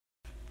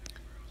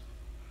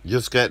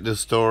Just got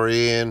this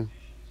story in.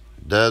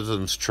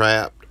 Dozens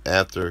trapped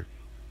after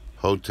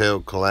hotel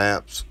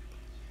collapse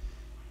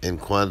in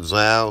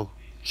Guangzhou,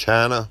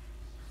 China.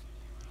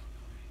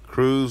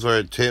 Crews are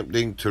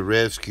attempting to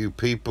rescue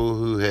people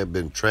who have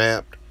been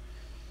trapped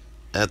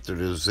after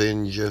the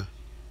Xinjia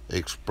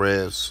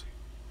Express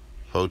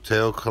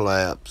hotel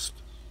collapsed.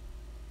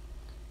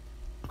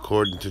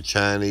 According to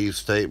Chinese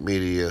state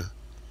media,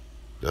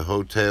 the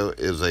hotel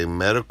is a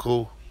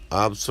medical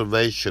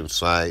observation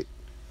site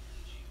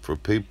for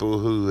people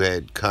who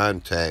had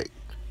contact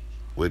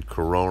with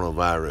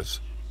coronavirus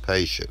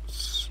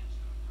patients.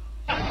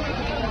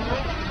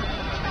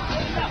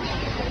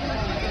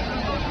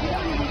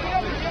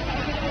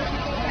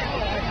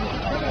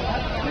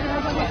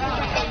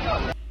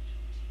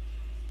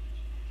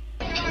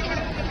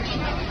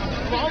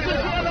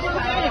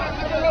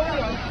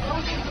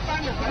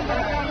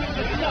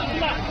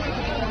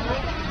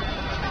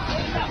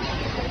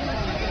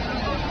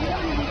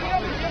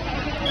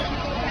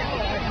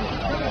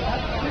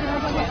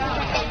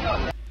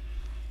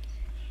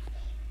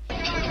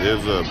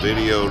 There's a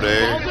video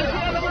there.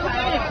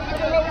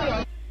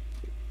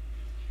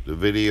 The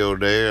video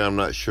there, I'm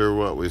not sure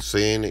what we're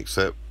seeing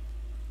except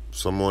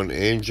someone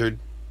injured.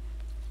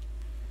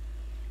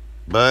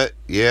 But,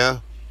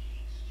 yeah,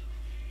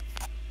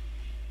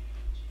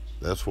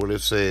 that's what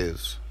it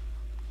says.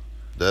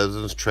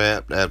 Dozens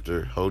trapped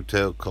after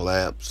hotel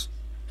collapse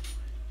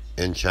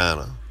in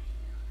China.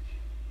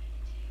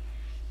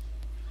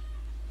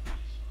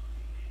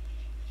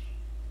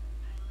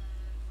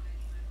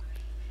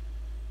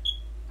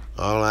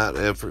 All-out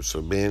efforts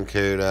are being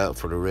carried out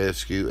for the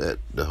rescue at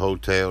the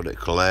hotel that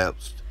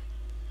collapsed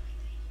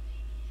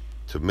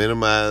to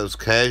minimize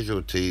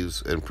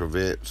casualties and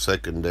prevent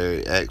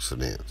secondary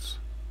accidents.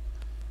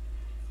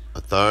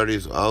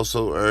 Authorities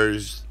also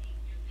urged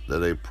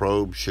that a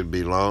probe should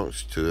be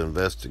launched to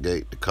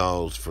investigate the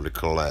cause for the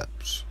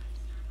collapse.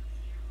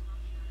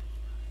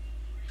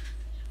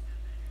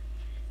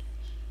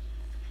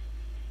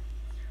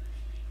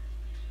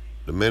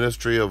 The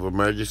Ministry of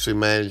Emergency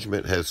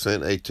Management has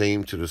sent a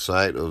team to the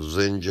site of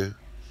Xinjia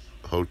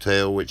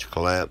Hotel, which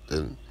collapsed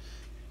in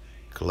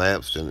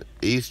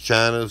East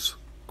China's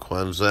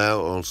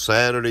Guangzhou on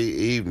Saturday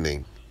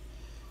evening,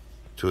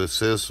 to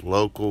assist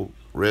local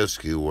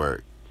rescue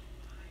work.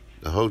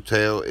 The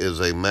hotel is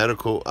a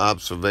medical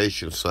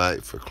observation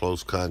site for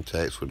close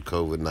contacts with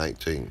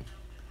Covid-19.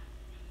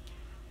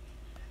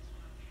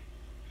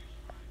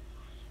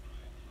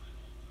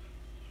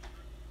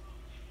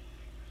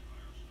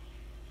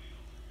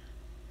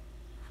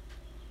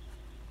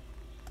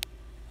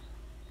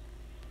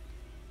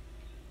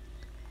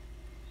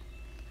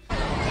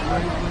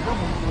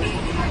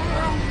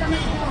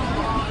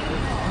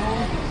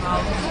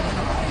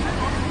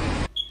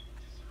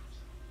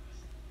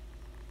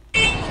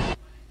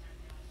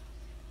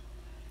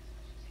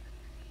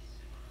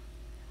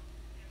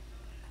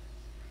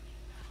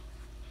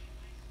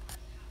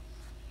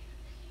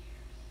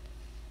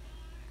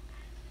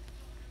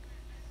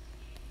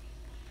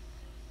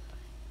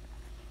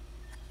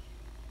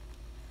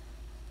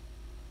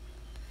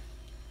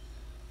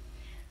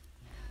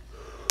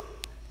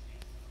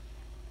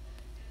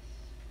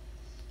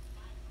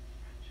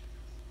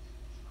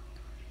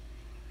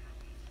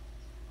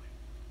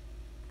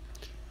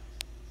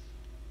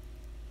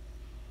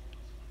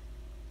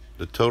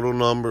 The total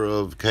number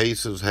of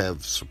cases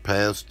have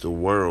surpassed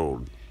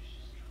around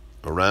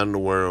the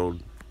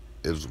world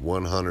is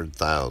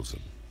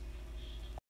 100,000.